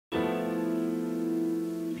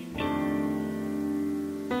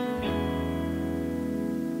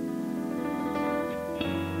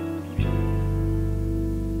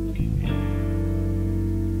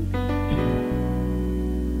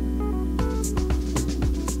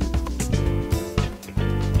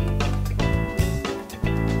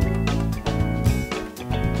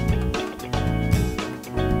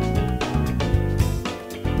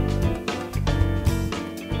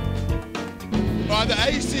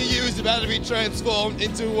APU is about to be transformed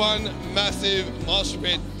into one massive mosh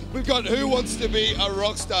pit. We've got Who Wants to Be a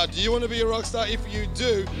Rock Star? Do you want to be a rock star? If you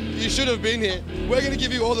do, you should have been here. We're going to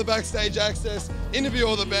give you all the backstage access, interview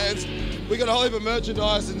all the bands. We've got a whole heap of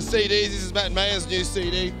merchandise and CDs. This is Matt Maher's new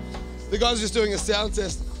CD. The guys are just doing a sound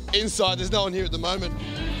test inside. There's no one here at the moment.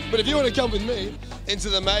 But if you want to come with me into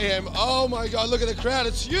the mayhem, oh my God, look at the crowd,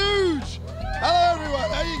 it's huge! Hello everyone,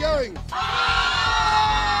 how are you going?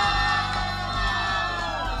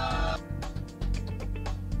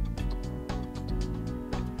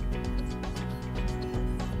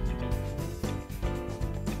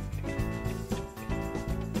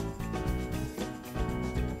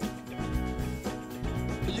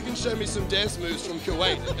 You can show me some dance moves from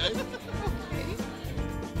Kuwait, okay?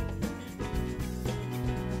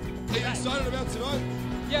 Are you excited about tonight?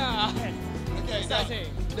 Yeah. Okay,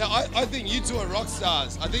 now I think you two are rock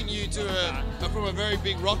stars. I think you two are from a very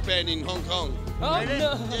big rock band in Hong Kong. Oh,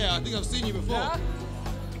 no. Yeah, I think I've seen you before. Yeah?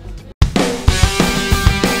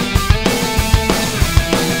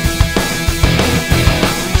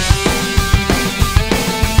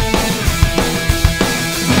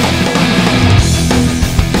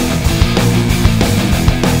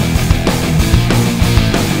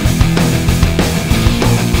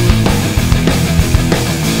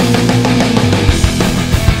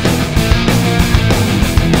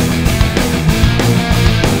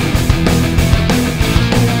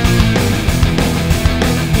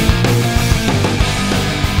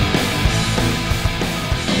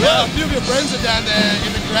 Well, a few of your friends are down there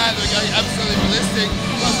in the crowd. They're going absolutely ballistic.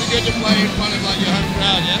 Must be good to play in front of like your home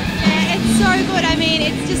crowd, yeah? Yeah, it's so good. I mean,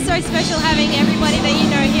 it's just so special having everybody that you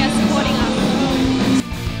know here supporting us.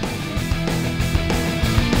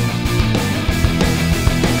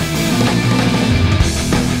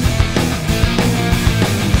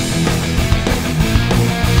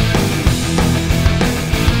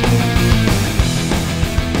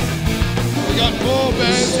 We got 4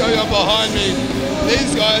 bands going on behind me.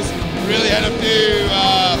 These guys really had a few,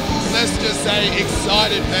 let's just say,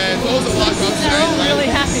 excited fans. Also like on stage. They're all really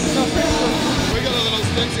happy. So We got a little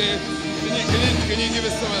sticks here. Can you give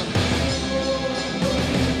us some?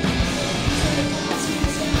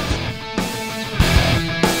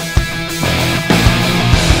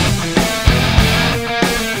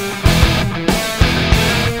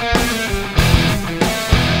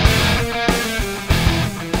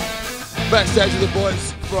 Backstage with the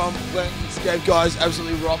boys from Landscape, guys,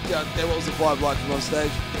 absolutely rocked out there. What was the vibe like from on stage?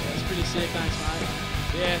 yeah, it's pretty sick, thanks, mate.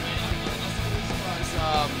 Yeah.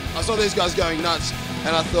 I saw these guys going nuts,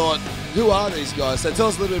 and I thought, who are these guys? So tell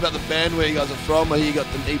us a little bit about the band, where you guys are from. I hear you got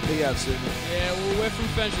an EP out soon. Yeah, well, we're from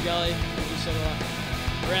Furniture Gully. We just sort of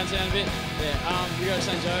like around town a bit. Yeah, we go to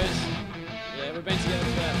St. Joe's. Yeah, we've been together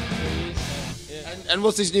for about 3 years. So, yeah. And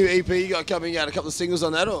what's this new EP you got coming out? A couple of singles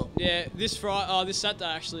on that, or? Yeah, this Saturday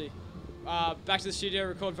actually. Back to the studio,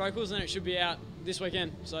 record vocals, and it should be out this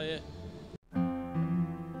weekend. So yeah.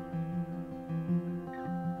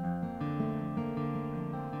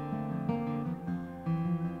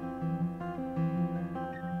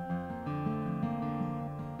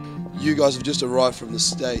 You guys have just arrived from the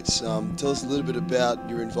States. Tell us a little bit about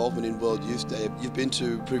your involvement in World Youth Day. You've been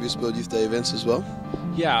to previous World Youth Day events as well?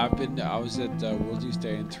 Yeah, I was at World Youth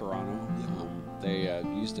Day in Toronto. They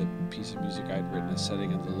used a piece of music I'd written, a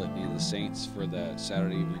setting of the Litany of the Saints for the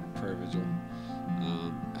Saturday evening prayer vigil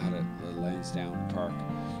out at the Lansdowne Park.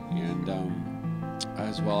 And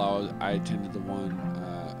as well, I attended the one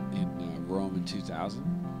in Rome in 2000.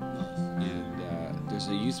 And there's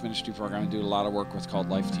a youth ministry program I do a lot of work with called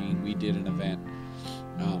Life Teen. We did an event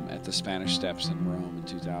at the Spanish Steps in Rome in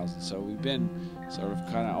 2000. So we've been sort of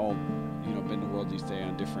kind of all, been to World Youth Day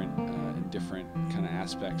on different kind of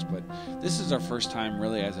aspects. But this is our first time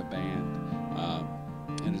really as a band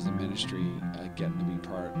and as a ministry getting to be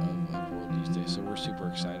part of World Youth Day. So we're super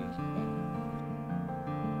excited about it.